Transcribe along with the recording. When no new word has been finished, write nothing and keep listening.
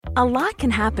A lot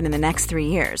can happen in the next 3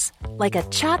 years. Like a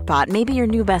chatbot may be your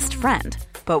new best friend.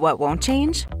 But what won't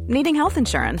change? Needing health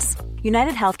insurance.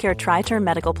 United Healthcare Tri-Term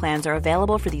Medical Plans are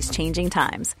available for these changing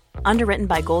times. Underwritten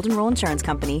by Golden Rule Insurance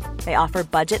Company, they offer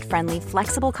budget-friendly,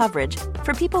 flexible coverage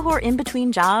for people who are in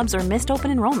between jobs or missed open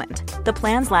enrollment. The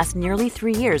plans last nearly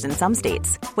 3 years in some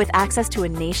states, with access to a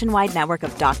nationwide network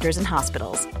of doctors and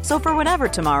hospitals. So for whatever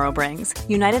tomorrow brings,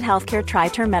 United Healthcare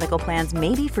Tri-Term Medical Plans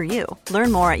may be for you.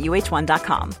 Learn more at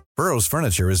uh1.com. Burrow's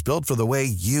furniture is built for the way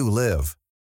you live.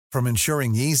 From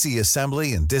ensuring easy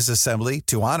assembly and disassembly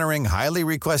to honoring highly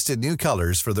requested new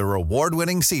colors for their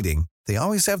award-winning seating, they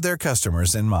always have their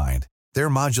customers in mind. Their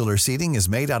modular seating is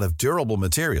made out of durable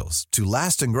materials to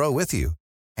last and grow with you.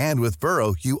 And with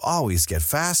Burrow, you always get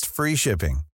fast, free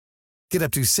shipping. Get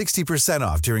up to 60%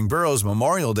 off during Burrow's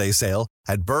Memorial Day sale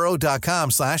at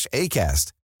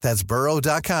burrow.com/ACAST. That's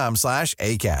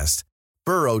burrow.com/ACAST.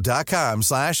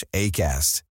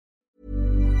 burrow.com/ACAST.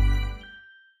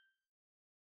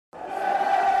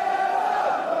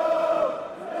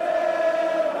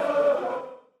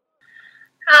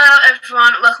 Hello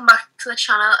everyone, welcome back to the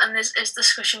channel, and this is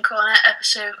Discussion Corner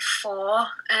episode 4.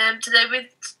 Today we've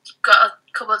got a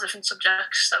couple of different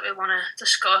subjects that we want to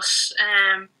discuss.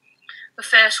 The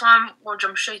first one, we'll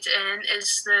jump straight in,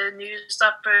 is the news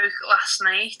that broke last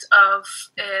night of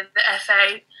the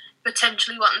FA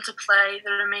potentially wanting to play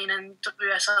the remaining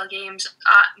WSL games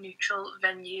at neutral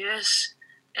venues.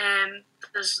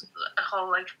 There's a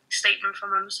whole statement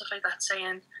from them and stuff like that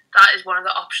saying that is one of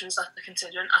the options that they're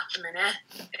considering at the minute.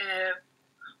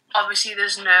 Obviously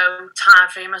there's no time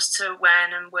frame as to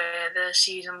when and where the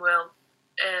season will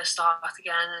start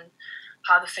again and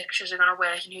how the fixtures are going to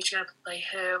work and who's going to play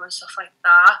who and stuff like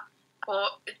that.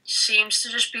 But it seems to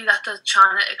just be that they're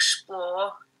trying to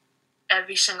explore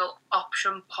every single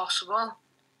option possible.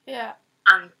 Yeah.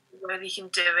 And where they can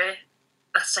do it,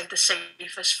 that's the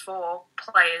safest for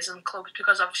players and clubs,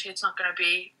 because obviously it's not going to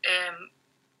be,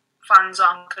 fans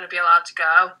aren't going to be allowed to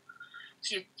go.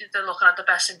 So they're looking at the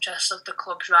best interests of the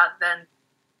clubs rather than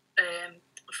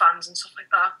fans and stuff like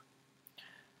that.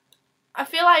 I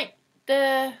feel like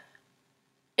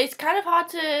it's kind of hard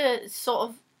to sort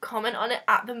of comment on it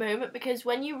at the moment, because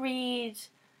when you read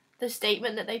the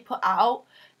statement that they put out,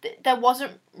 there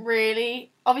wasn't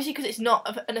really, obviously because it's not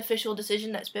an official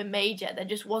decision that's been made yet, there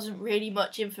just wasn't really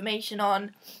much information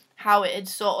on how it had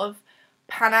sort of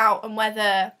pan out and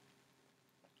whether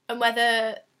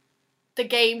the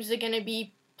games are going to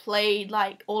be played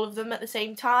all of them at the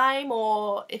same time,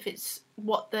 or if it's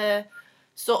what the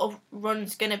sort of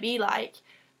run's going to be like.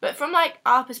 But from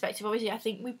our perspective, obviously I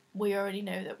think we already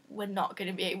know that we're not going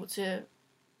to be able to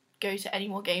go to any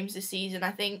more games this season.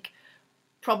 I think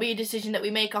probably a decision that we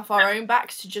make off our own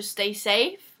backs to just stay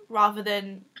safe rather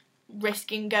than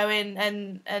risking going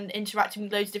and interacting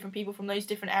with loads of different people from those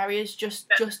different areas just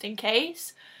in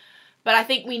case. But I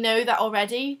think we know that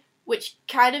already, which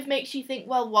kind of makes you think,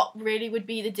 well, what really would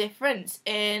be the difference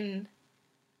in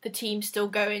the team still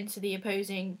going to the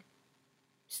opposing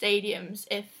stadiums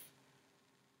if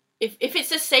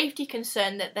it's a safety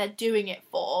concern that they're doing it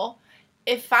for?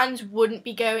 If fans wouldn't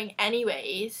be going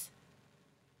anyways,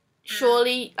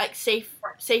 surely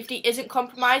safety isn't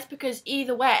compromised, because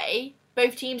either way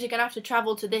both teams are going to have to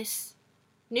travel to this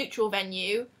neutral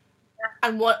venue,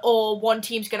 and one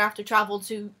team's going to have to travel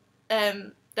to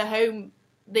the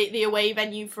away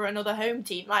venue for another home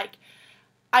team. I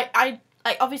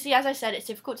obviously, as I said, it's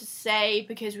difficult to say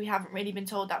because we haven't really been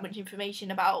told that much information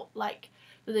about the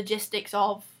logistics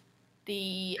of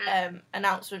the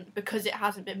announcement, because it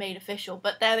hasn't been made official.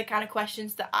 But they're the kind of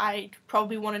questions that I'd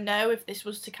probably want to know if this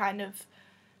was to kind of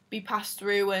be passed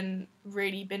through and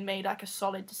really been made a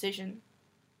solid decision.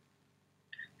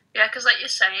 Yeah, because you're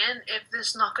saying, if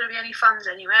there's not going to be any fans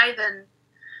anyway, then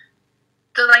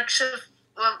the likes of,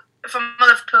 well, from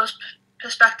Liverpool's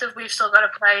perspective, we've still got to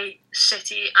play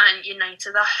City and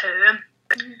United at home.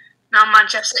 Mm-hmm. Now,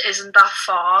 Manchester isn't that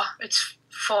far. It's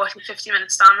 40-50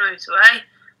 minutes down the motorway.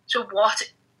 So what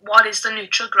is the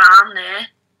neutral ground there?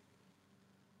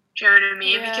 Do you know what I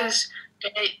mean? Yeah. Because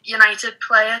United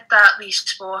play at that Leeds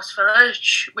Sports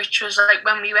Village, which was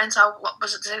when we went out, what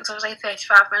was it? It was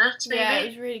 35 minutes maybe. Yeah, it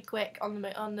was really quick on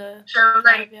the. So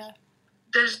yeah.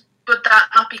 Would that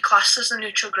not be classed as the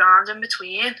neutral ground in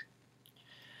between?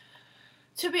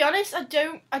 To be honest, I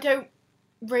don't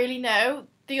really know.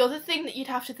 The other thing that you'd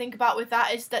have to think about with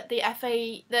that is that the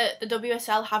FA, the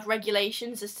WSL have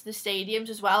regulations as to the stadiums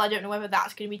as well. I don't know whether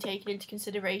that's going to be taken into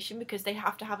consideration, because they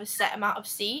have to have a set amount of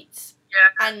seats. Yeah.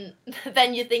 And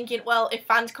then you're thinking, well, if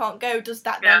fans can't go, does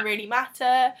that then really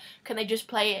matter? Can they just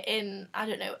play it in, I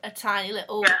don't know, a tiny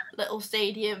little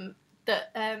stadium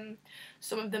that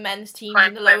some of the men's teams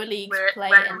in the lower leagues play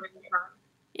in.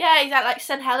 Yeah, exactly, like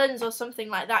St Helens or something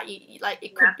like that.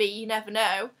 It could be, you never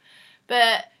know.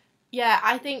 But yeah,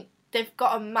 I think they've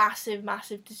got a massive,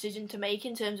 massive decision to make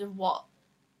in terms of what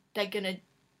they're gonna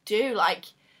do. Like,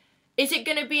 is it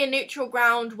gonna be a neutral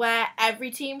ground where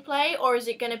every team play, or is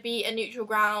it gonna be a neutral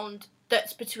ground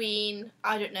that's between,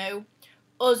 I don't know,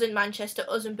 us and Manchester,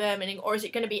 us and Birmingham, or is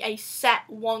it gonna be a set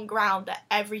one ground that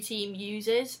every team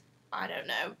uses? I don't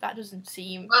know. That doesn't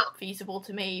seem feasible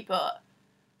to me, but.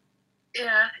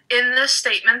 Yeah, in the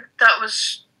statement that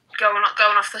was going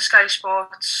off the Sky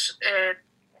Sports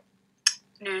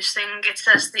news thing, it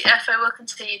says the FA will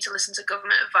continue to listen to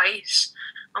government advice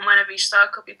on when a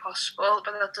restart could be possible,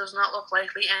 but that does not look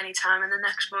likely any time in the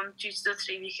next month due to the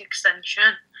 3-week extension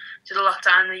to the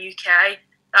lockdown in the UK.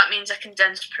 That means a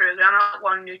condensed programme at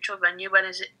one neutral venue when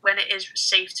it is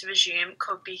safe to resume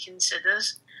could be considered.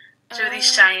 So they're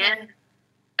saying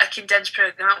a condensed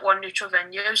programme at one neutral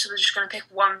venue, so they're just going to pick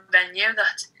one venue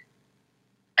that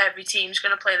every team's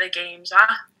going to play their games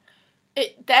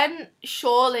at. Then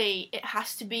surely it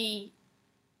has to be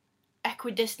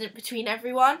equidistant between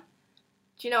everyone.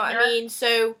 Do you know what I mean?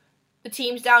 So the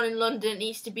teams down in London, it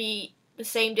needs to be the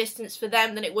same distance for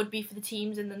them than it would be for the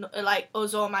teams in the like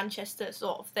us or Manchester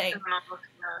sort of thing.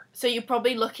 So you're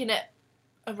probably looking at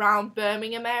around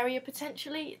Birmingham area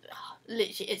potentially.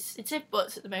 Literally, it's if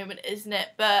buts at the moment, isn't it?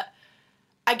 But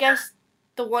I guess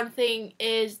the one thing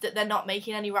is that they're not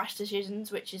making any rash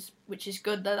decisions, which is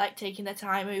good. They're like taking their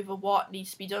time over what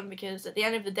needs to be done, because at the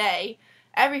end of the day,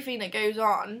 everything that goes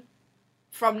on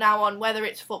from now on, whether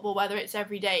it's football, whether it's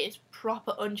every day, is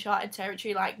proper uncharted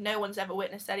territory. Like, no one's ever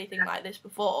witnessed anything like this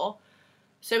before.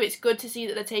 So it's good to see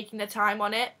that they're taking their time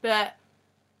on it, but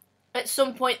at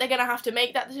some point they're going to have to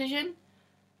make that decision.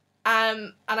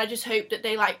 And I just hope that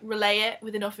they like relay it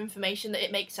with enough information that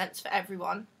it makes sense for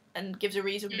everyone and gives a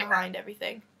reason behind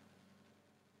everything.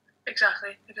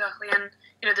 Exactly. And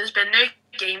there's been no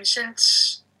game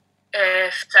since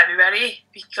February,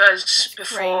 because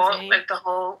before like the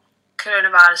whole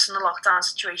coronavirus and the lockdown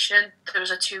situation, there was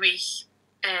a 2-week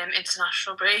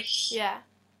international break. Yeah.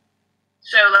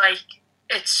 So like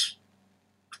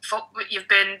you've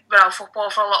been without football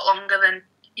for a lot longer than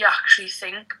you actually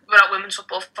think, without women's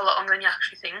football for a lot longer than you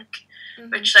actually think,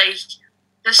 which like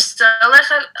there's still like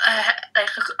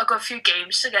a good few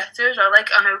games to get through as well. Like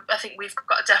I think we've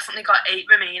definitely got 8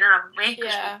 remaining, haven't we?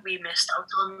 Because we missed out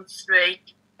on 3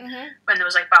 when there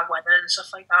was like bad weather and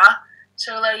stuff like that.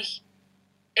 So like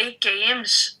 8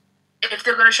 games, if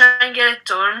they're gonna try and get it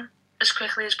done as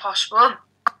quickly as possible,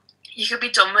 you could be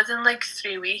done within like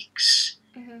 3 weeks,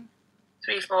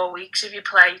 3-4 weeks if you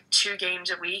play 2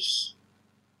 games a week.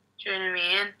 Do you know what I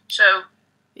mean? So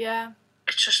yeah,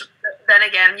 it's just, then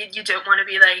again, you don't want to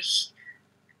be like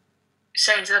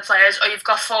saying to the players, "Oh, you've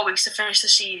got 4 weeks to finish the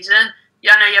season.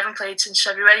 Yeah, I know you haven't played since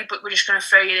February, but we're just going to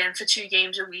throw you in for 2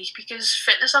 games a week," because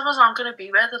fitness levels aren't going to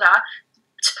be where they're at.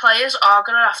 Players are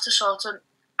going to have to sort of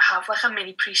have like a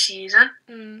mini pre-season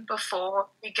before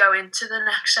we go into the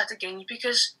next set of games,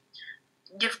 because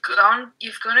you're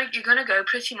gonna go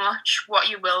pretty much what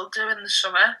you will do in the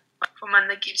summer from when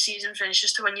the season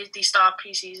finishes to when they start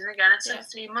pre-season again. It's like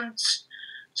 3 months.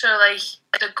 So like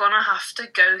they're gonna have to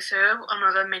go through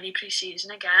another mini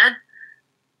pre-season again,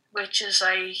 which is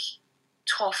like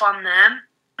tough on them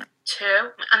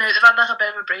too. I know they've had like a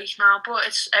bit of a break now,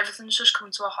 but everything's just come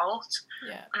to a halt.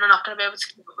 Yeah. And they're not gonna be able to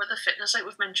keep up with the fitness like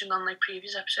we've mentioned on like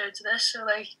previous episodes of this. So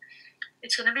like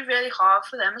it's gonna be really hard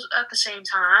for them at the same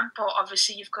time. But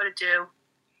obviously you've got to do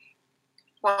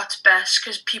what's best,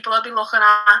 because people will be looking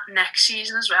at next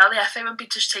season as well. The FA won't be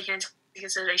just taking into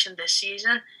consideration this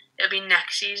season. It'll be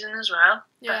next season as well.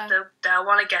 Yeah. But they'll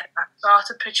want to get that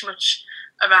started pretty much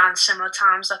around similar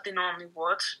times that they normally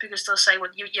would, because they'll say,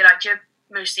 well, you're at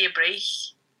most of your break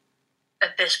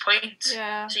at this point.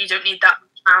 Yeah. So you don't need that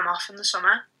much time off in the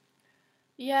summer.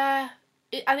 Yeah.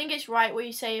 I think it's right what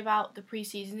you say about the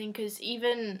pre-season thing, because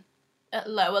even at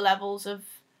lower levels of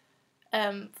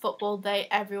football,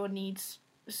 everyone needs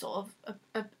sort of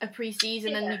a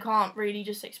pre-season, and you can't really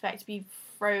just expect to be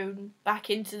thrown back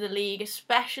into the league,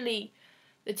 especially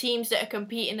the teams that are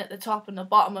competing at the top and the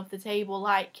bottom of the table.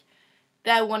 Like,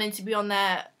 they're wanting to be on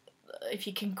their, if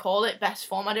you can call it, best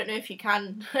form. I don't know if you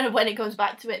can when it comes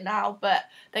back to it now, but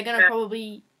they're going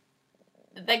to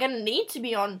they're going to need to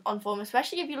be on form,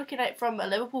 especially if you're looking at it from a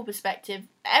Liverpool perspective.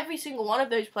 Every single one of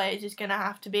those players is going to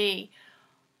have to be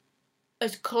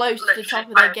as close to the top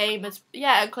of their game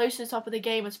close to the top of the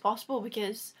game as possible,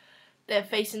 because they're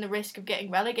facing the risk of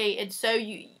getting relegated. So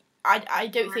I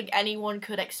don't think anyone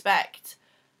could expect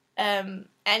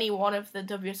any one of the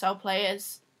WSL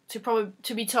players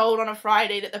to be told on a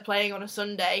Friday that they're playing on a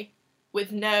Sunday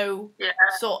with no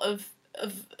sort of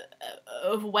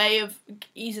way of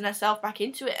easing herself back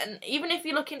into it. And even if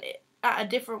you're looking at a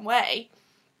different way,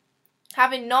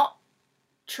 having not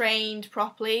trained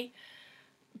properly,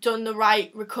 done the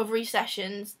right recovery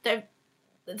sessions,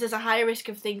 there's a higher risk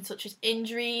of things such as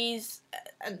injuries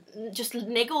and just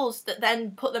niggles that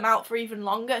then put them out for even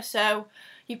longer. So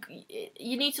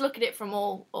you need to look at it from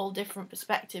all different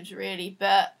perspectives, really.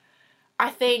 But I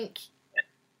think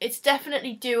it's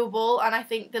definitely doable, and I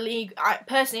think the league, I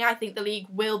think the league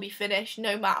will be finished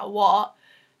no matter what.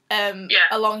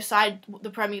 Alongside the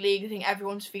Premier League, I think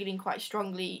everyone's feeling quite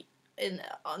strongly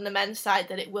on the men's side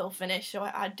that it will finish, so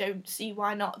I don't see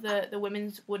why not the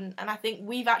women's wouldn't. And I think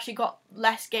we've actually got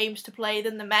less games to play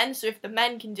than the men, so if the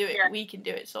men can do it, we can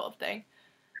do it, sort of thing.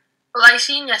 Well, I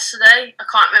seen yesterday, I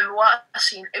can't remember what I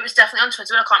seen, it was definitely on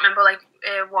Twitter, but I can't remember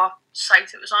what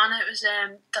site it was on. It was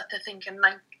that they're thinking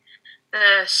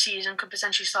the season could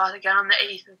potentially start again on the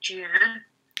 8th of June.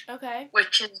 Okay.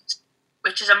 Which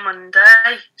is a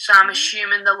Monday, so I'm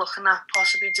assuming they're looking at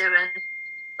possibly doing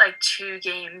 2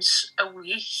 games a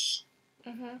week.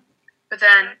 Mm-hmm. But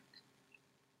then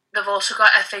they've also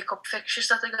got FA Cup fixtures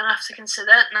that they're going to have to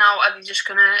consider. Now, are they just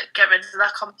going to get rid of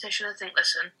that competition and think,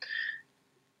 listen,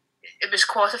 it was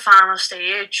quarter-final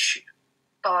stage,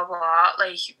 blah, blah, blah,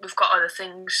 we've got other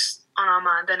things on our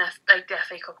mind than the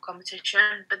FA Cup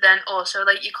competition, but then also,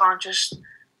 you can't just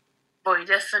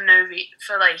void it for no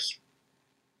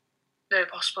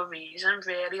possible reason,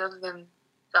 really, other than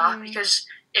that, because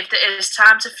if there is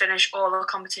time to finish all the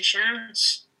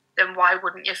competitions, then why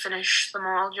wouldn't you finish them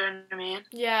all, do you know what I mean?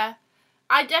 Yeah.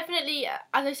 I definitely,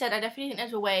 as I said, think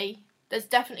there's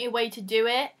definitely a way to do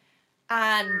it,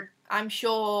 and I'm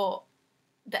sure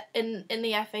that in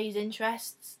the FA's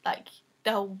interests,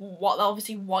 they'll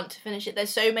obviously want to finish it. There's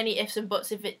so many ifs and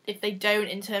buts if they don't,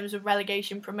 in terms of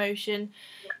relegation, promotion,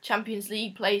 Champions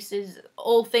League places,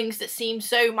 all things that seem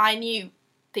so minute,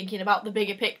 thinking about the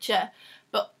bigger picture,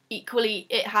 but equally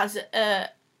it has a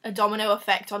domino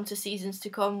effect onto seasons to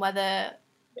come, whether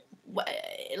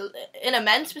in a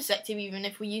men's perspective, even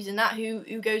if we're using that,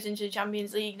 who goes into the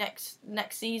Champions League next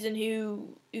season,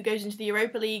 who goes into the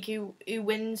Europa League, who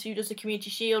wins, who does the Community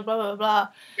Shield, blah blah blah,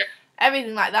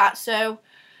 everything like that. So,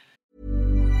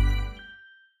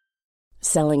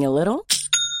 selling a little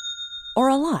or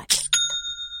a lot?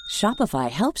 Shopify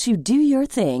helps you do your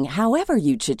thing however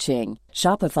you cha-ching.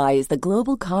 Shopify is the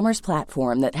global commerce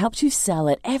platform that helps you sell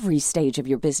at every stage of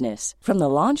your business. From the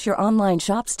launch your online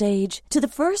shop stage to the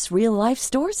first real-life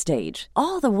store stage,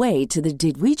 all the way to the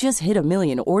did we just hit a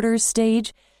million orders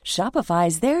stage. Shopify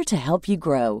is there to help you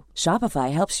grow.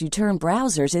 Shopify helps you turn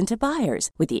browsers into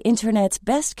buyers with the internet's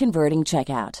best converting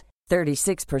checkout.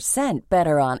 36%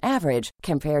 better on average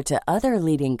compared to other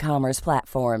leading commerce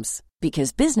platforms.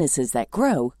 Because businesses that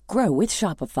grow with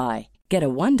Shopify. Get a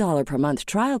 $1 per month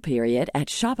trial period at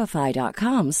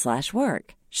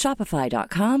shopify.com/work.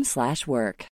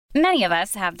 Shopify.com/work. Many of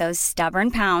us have those stubborn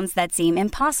pounds that seem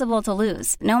impossible to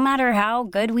lose, no matter how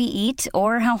good we eat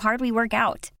or how hard we work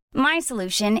out. My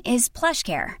solution is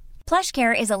PlushCare.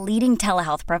 PlushCare is a leading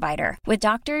telehealth provider with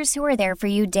doctors who are there for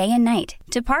you day and night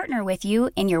to partner with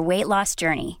you in your weight loss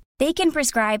journey. They can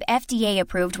prescribe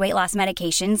FDA-approved weight loss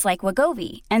medications like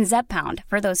Wegovy and Zepbound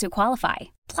for those who qualify.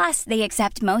 Plus, they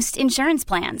accept most insurance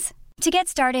plans. To get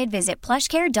started, visit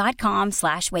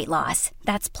plushcare.com/weightloss.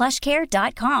 That's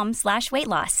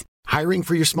plushcare.com/weightloss. Hiring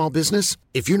for your small business?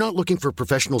 If you're not looking for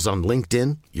professionals on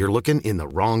LinkedIn, you're looking in the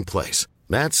wrong place.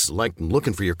 That's like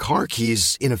looking for your car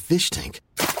keys in a fish tank.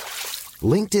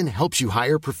 LinkedIn helps you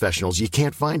hire professionals you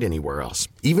can't find anywhere else,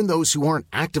 even those who aren't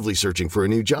actively searching for a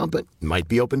new job but might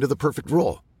be open to the perfect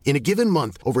role. In a given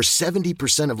month, over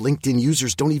 70% of LinkedIn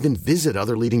users don't even visit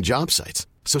other leading job sites.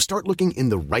 So start looking in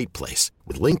the right place.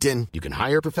 With LinkedIn, you can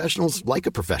hire professionals like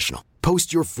a professional.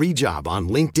 Post your free job on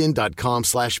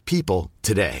linkedin.com/people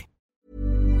today.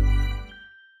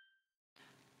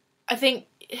 I think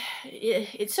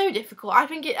it's so difficult. I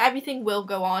think everything will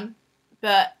go on,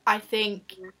 but I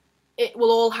think it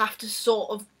will all have to sort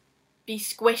of be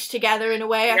squished together in a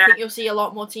way. I think you'll see a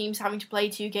lot more teams having to play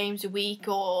 2 games a week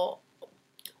or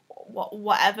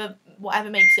whatever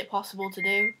makes it possible to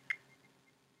do.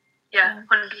 Yeah,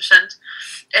 100%.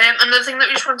 Another thing that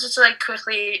we just wanted to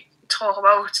quickly talk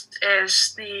about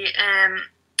is the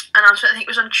announcement, I think it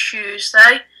was on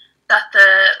Tuesday, that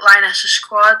the Lionesses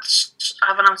squads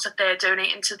have announced that they're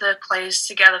donating to the Players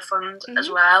Together Fund as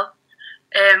well,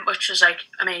 which was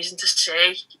amazing to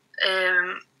see.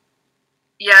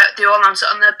 They all announced it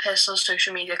on their personal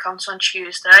social media accounts on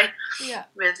Tuesday. Yeah.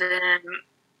 With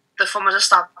the fund was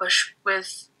established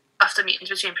with after meetings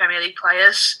between Premier League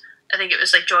players. I think it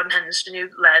was like Jordan Henderson who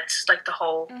led like the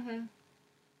whole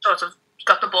sort of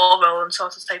got the ball rolling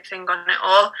sort of type thing on it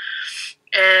all.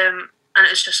 And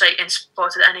it's just like in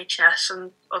support of the NHS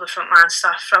and other frontline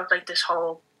staff throughout like this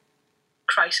whole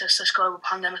crisis, this global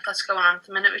pandemic that's going on at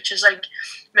the minute, which is like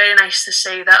really nice to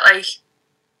see that like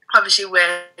obviously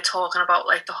we're talking about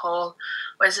like the whole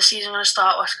where's the season going to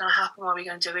start, what's going to happen, what are we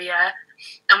going to do here,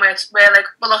 and we're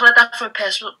looking at that from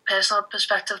a personal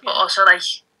perspective, but also like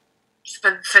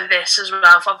for this as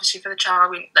well, obviously for the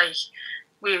channel,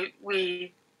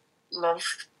 we love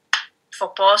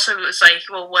football, so it's like,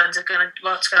 well, what's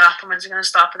gonna happen, when's it gonna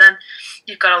stop? And then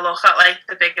you've got to look at like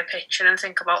the bigger picture and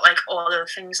think about like all the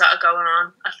things that are going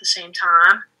on at the same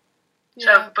time.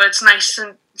 So, but it's nice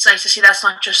to see that's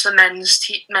not just the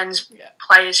men's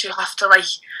players who have to like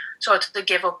sort of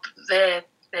give up their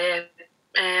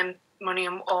money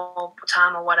or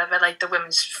time or whatever. Like the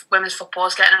women's football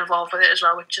is getting involved with it as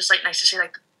well, which is like nice to see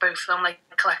like both of them like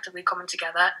collectively coming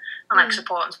together and like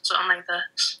supporting something like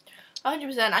this.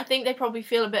 100%. I think they probably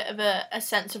feel a bit of a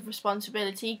sense of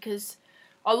responsibility because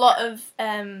a lot of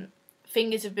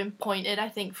fingers have been pointed, I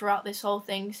think, throughout this whole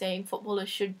thing, saying footballers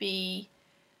should be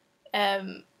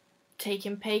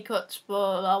taking pay cuts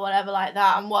or whatever like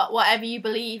that. And whatever you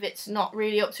believe, it's not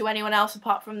really up to anyone else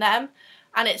apart from them.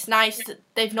 And it's nice that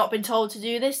they've not been told to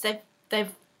do this.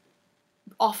 They've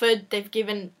offered, they've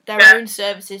given their own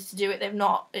services to do it.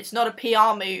 It's not a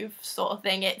PR move sort of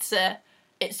thing.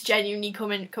 It's genuinely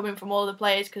coming from all the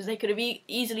players because they could have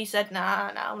easily said,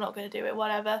 nah, I'm not going to do it,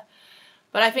 whatever.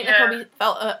 But I think they probably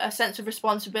felt a sense of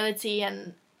responsibility,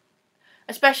 and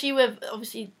especially with,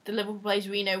 obviously, the Liverpool players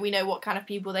we know what kind of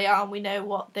people they are, and we know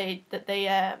what they'd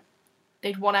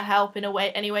want to help in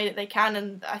any way that they can,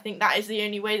 and I think that is the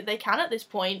only way that they can at this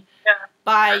point,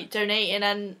 by donating.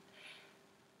 And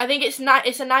I think it's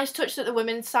a nice touch that the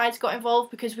women's side's got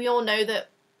involved, because we all know that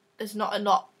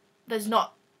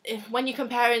when you're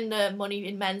comparing the money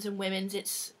in men's and women's,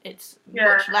 it's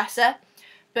much lesser,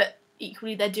 but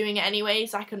equally they're doing it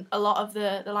anyways. Like a lot of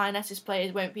the Lionesses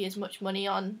players won't be as much money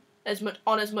on as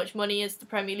much money as the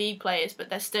Premier League players, but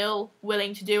they're still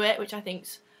willing to do it, which I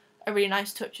think's a really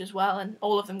nice touch as well. And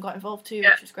all of them got involved too,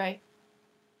 which was great.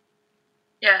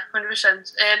 Yeah,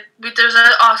 100%. There was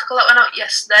an article that went out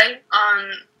yesterday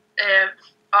on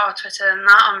our Twitter and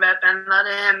that on Redben that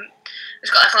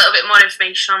it's got like a little bit more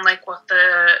information on like what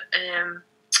the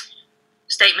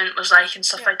statement was like and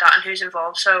stuff like that and who's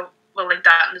involved. So we'll link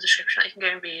that in the description that you can go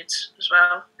and read as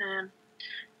well.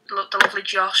 The lovely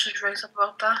Josh has wrote up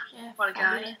about that. Yeah, what a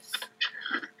guy.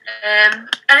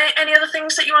 Any other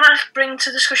things that you want to bring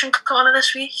to Discussion Corner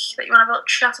this week that you want to have a little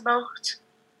chat about?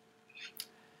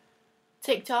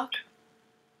 TikTok.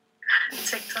 A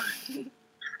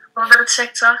little bit of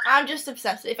TikTok. I'm just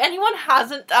obsessed. If anyone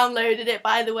hasn't downloaded it,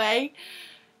 by the way,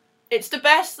 it's the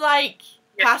best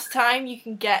pastime you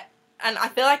can get. And I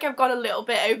feel like I've gone a little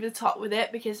bit over the top with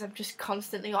it because I'm just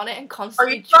constantly on it and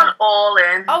constantly. Oh, you've gone all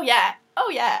in. Oh yeah.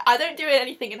 I don't do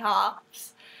anything in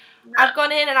halves. No. I've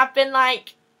gone in and I've been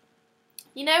like,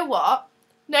 you know what?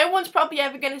 No one's probably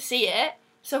ever going to see it,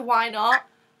 so why not?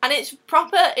 And it's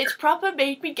proper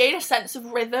made me gain a sense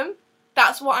of rhythm.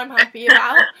 That's what I'm happy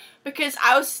about, because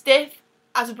I was stiff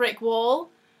as a brick wall.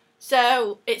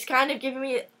 So it's kind of giving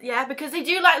me, because they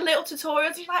do like little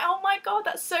tutorials. You're like, oh my god,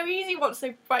 that's so easy once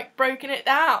they've like broken it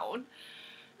down.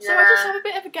 So I just have a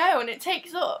bit of a go, and it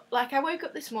takes up. Like I woke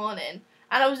up this morning,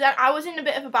 and I was in a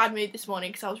bit of a bad mood this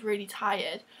morning because I was really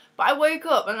tired. But I woke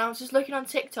up and I was just looking on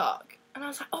TikTok, and I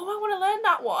was like, oh, I want to learn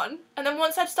that one. And then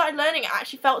once I'd started learning it, I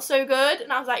actually felt so good,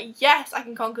 and I was like, yes, I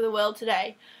can conquer the world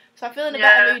today. So I feel in a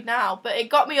better mood now. But it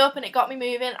got me up and it got me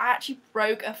moving. I actually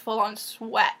broke a full-on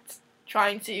sweat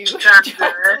trying to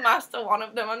master one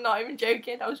of them. I'm not even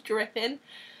joking. I was dripping.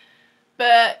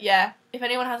 But yeah, if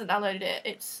anyone hasn't downloaded it,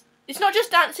 it's not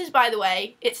just dances, by the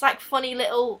way. It's like funny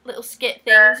little skit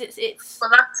things. It's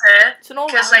well, that's it. It's an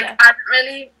all-rounder. Because like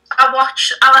I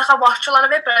watch a lot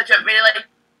of it, but I don't really like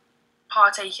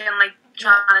partake in like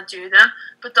trying to do them.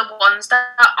 But the ones that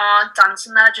aren't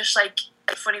dancing, they're just like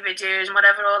funny videos and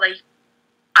whatever, or like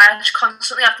I just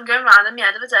constantly have them going around in the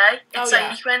end of the day. It's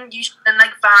like when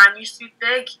Vine used to be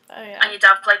big, and you'd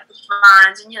have like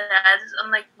lines in your head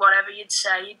and like whatever you'd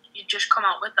say, you'd just come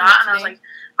out with that. And I was like,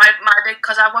 my big,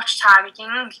 because I watched Tiger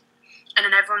King, and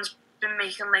then everyone's been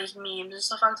making like memes and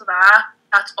stuff out of that.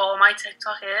 That's all my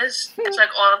TikTok is. It's like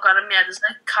all I've got in my head is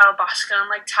like Carol Baskin and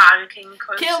like Tiger King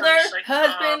quotes. Killed her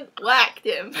husband, whacked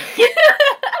him.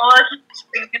 All I keep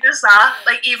thinking is that.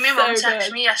 Like even my mum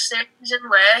texted me yesterday. She was in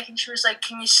work and she was like,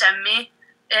 "Can you send me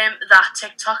that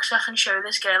TikTok so I can show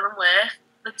this girl in work?"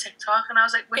 the TikTok, and I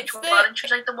was like, which one? And she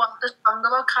was like, the song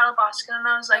about Carol Baskin, and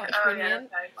I was like, oh yeah,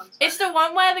 okay. It's the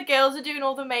one where the girls are doing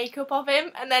all the makeup of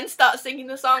him, and then start singing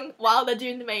the song while they're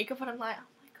doing the makeup, and I'm like, oh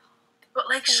my god. But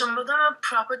like some of them are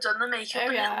proper done the makeup,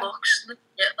 and it looks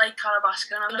legit like Carol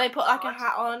Baskin. And they put like a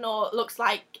hat on, or it looks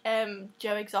like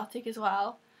Joe Exotic as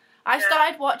well. I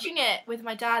started watching it with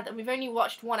my dad, and we've only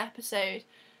watched one episode,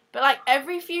 but like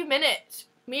every few minutes,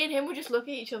 me and him would just look at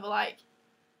each other like,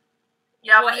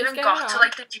 yeah, we even got to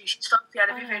like the juicy stuff. Yeah,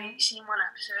 we've only seen one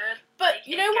episode. But like,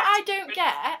 you know what I don't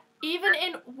get? Even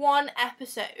in one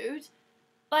episode,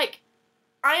 like,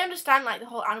 I understand like the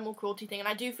whole animal cruelty thing, and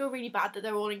I do feel really bad that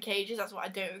they're all in cages. That's what I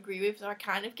don't agree with. So I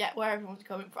kind of get where everyone's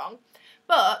coming from.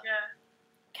 But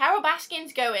Carol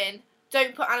Baskin's going,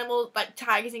 don't put animals like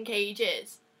tigers in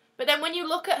cages. But then when you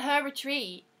look at her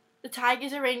retreat, the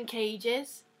tigers are in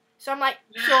cages. So I'm like,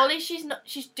 surely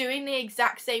she's doing the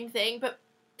exact same thing, but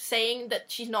saying that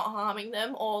she's not harming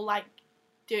them or like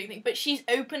doing things. But she's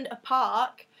opened a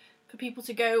park for people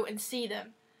to go and see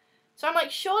them. So I'm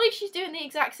like, surely she's doing the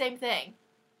exact same thing.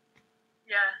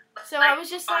 Yeah. So I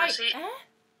was just honestly,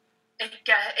 like,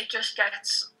 it just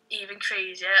gets even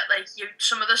crazier. Like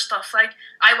some of the stuff, like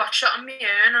I watched it on my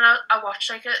own, and I watched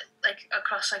like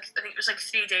across like I think it was like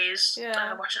 3 days. Yeah.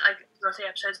 I watched it like 3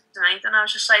 episodes tonight, and I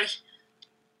was just like,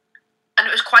 and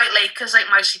it was quite late because like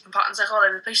my sleeping patterns like all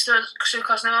over the place. So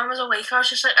because no one was awake, I was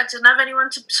just like I didn't have anyone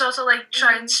to sort of like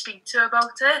try and speak to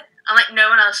about it, and like no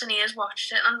one else in here has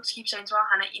watched it. And I keep saying to her,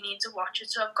 Hannah, you need to watch it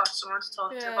so I've got someone to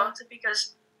talk to about it,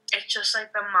 because it's just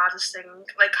like the maddest thing.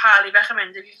 Like highly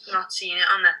recommend if you've not seen it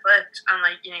on Netflix and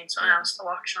like you need something else to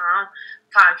watch now.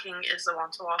 Tiger King is the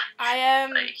one to watch.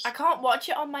 I can't watch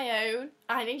it on my own.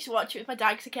 I need to watch it with my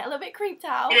dad because I get a little bit creeped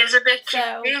out. It is a bit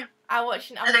creepy. So I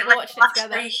watched it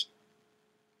together.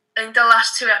 I think the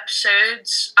last 2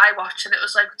 episodes I watched, and it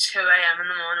was like 2 a.m. in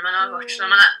the morning when I was watching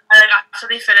them, and I like after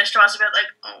they finished I was a bit like,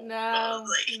 oh no,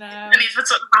 no. I need to put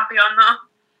something happy on now.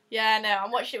 Yeah, no,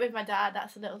 I'm watching it with my dad.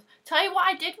 That's a little... Tell you what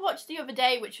I did watch the other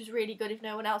day, which was really good if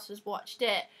no one else has watched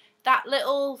it. That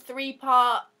little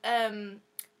 3-part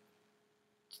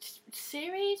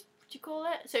series, what do you call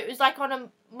it? So it was like on a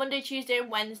Monday, Tuesday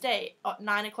and Wednesday at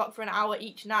 9 o'clock for an hour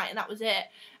each night, and that was it.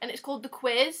 And it's called The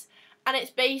Quiz, and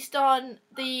it's based on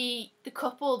the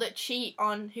couple that cheat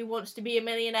on Who Wants to Be a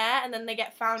Millionaire, and then they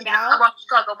get found out. I watched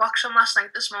Gogglebox from last night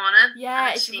this morning.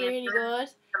 Yeah, it's really good.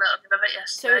 A little bit of it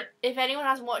yesterday. So if anyone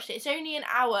hasn't watched it, it's only an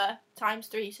hour times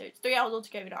 3, so it's 3 hours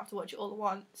altogether. You don't have to watch it all at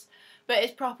once. But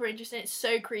it's proper interesting. It's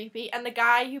so creepy. And the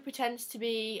guy who pretends to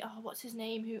be, what's his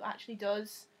name? Who actually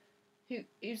does,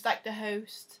 who's like the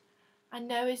host. I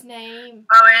know his name.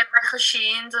 Oh, yeah, Michael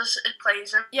Sheen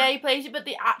plays him. Yeah, he plays it, but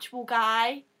the actual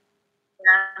guy.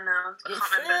 Yeah, no, I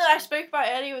can't remember. I spoke about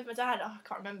it earlier with my dad. I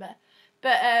can't remember.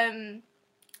 But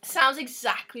sounds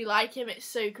exactly like him. It's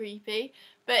so creepy.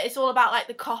 But it's all about like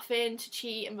the coffin to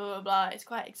cheat and blah blah blah. It's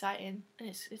quite exciting and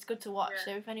it's good to watch.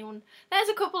 So if anyone, there's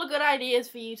a couple of good ideas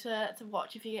for you to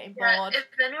watch if you're getting bored. If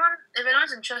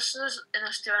anyone's interested in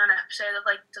us doing an episode of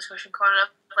like discussion corner of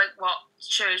like what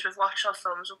shows we've watched or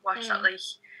films we've watched that like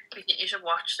we think you should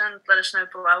watch, then let us know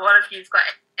below. Or if you've got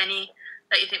any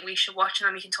that you think we should watch, and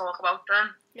then we can talk about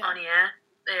them on here.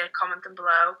 Comment them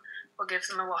below. We'll give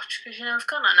them a watch because we've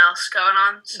got nothing else going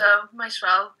on, so might as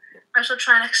well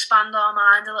try and expand our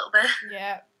mind a little bit.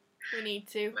 Yeah, we need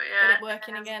to get it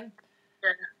working again.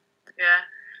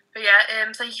 But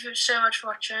thank you so much for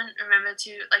watching. Remember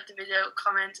to like the video,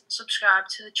 comment, subscribe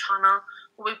to the channel.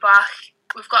 We'll be back.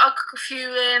 We've got a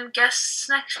few guests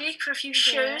next week for a few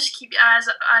shows. Keep your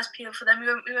eyes peeled for them.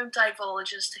 We won't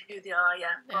divulge as to who they are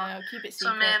yet. No, keep it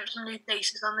secret. Some new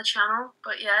faces on the channel.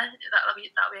 But yeah, that'll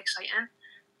be exciting.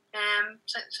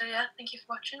 So yeah, thank you for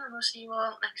watching, and we'll see you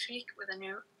all next week with a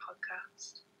new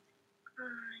podcast.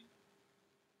 Bye.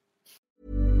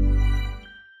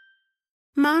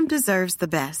 Mom deserves the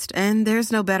best, and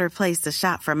there's no better place to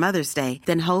shop for Mother's Day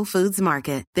than Whole Foods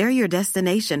Market. They're your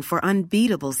destination for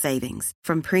unbeatable savings,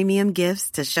 from premium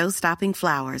gifts to show-stopping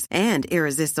flowers and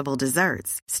irresistible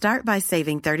desserts. Start by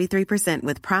saving 33%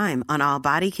 with Prime on all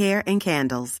body care and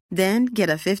candles. Then get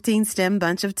a 15-stem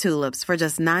bunch of tulips for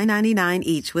just $9.99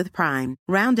 each with Prime.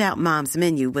 Round out Mom's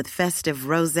menu with festive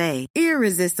rosé,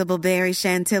 irresistible berry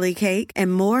chantilly cake,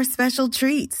 and more special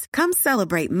treats. Come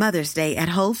celebrate Mother's Day at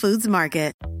Whole Foods Market.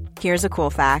 Here's a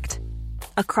cool fact.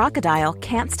 A crocodile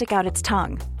can't stick out its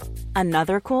tongue.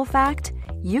 Another cool fact,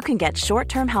 you can get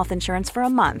short-term health insurance for a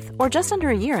month or just under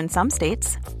a year in some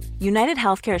states. United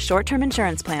Healthcare short-term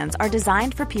insurance plans are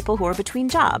designed for people who are between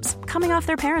jobs, coming off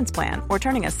their parents' plan, or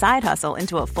turning a side hustle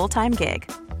into a full-time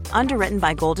gig. Underwritten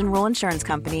by Golden Rule Insurance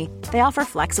Company, they offer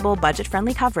flexible,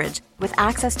 budget-friendly coverage with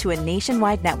access to a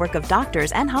nationwide network of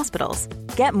doctors and hospitals.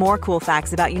 Get more cool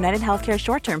facts about United Healthcare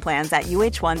short-term plans at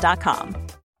uh1.com.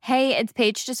 Hey, it's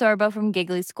Paige DeSorbo from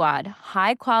Giggly Squad.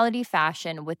 High quality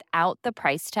fashion without the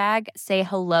price tag. Say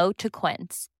hello to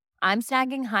Quince. I'm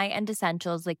snagging high-end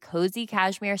essentials like cozy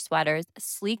cashmere sweaters,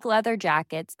 sleek leather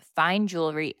jackets, fine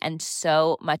jewelry, and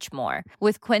so much more.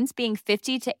 With Quince being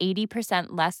 50 to 80%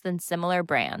 less than similar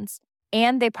brands.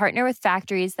 And they partner with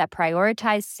factories that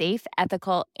prioritize safe,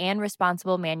 ethical, and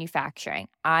responsible manufacturing.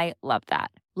 I love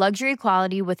that. Luxury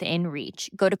quality within reach.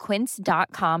 Go to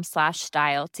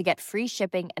quince.com/style to get free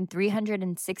shipping and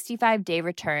 365-day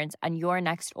returns on your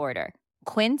next order.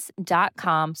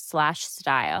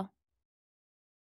 Quince.com/style.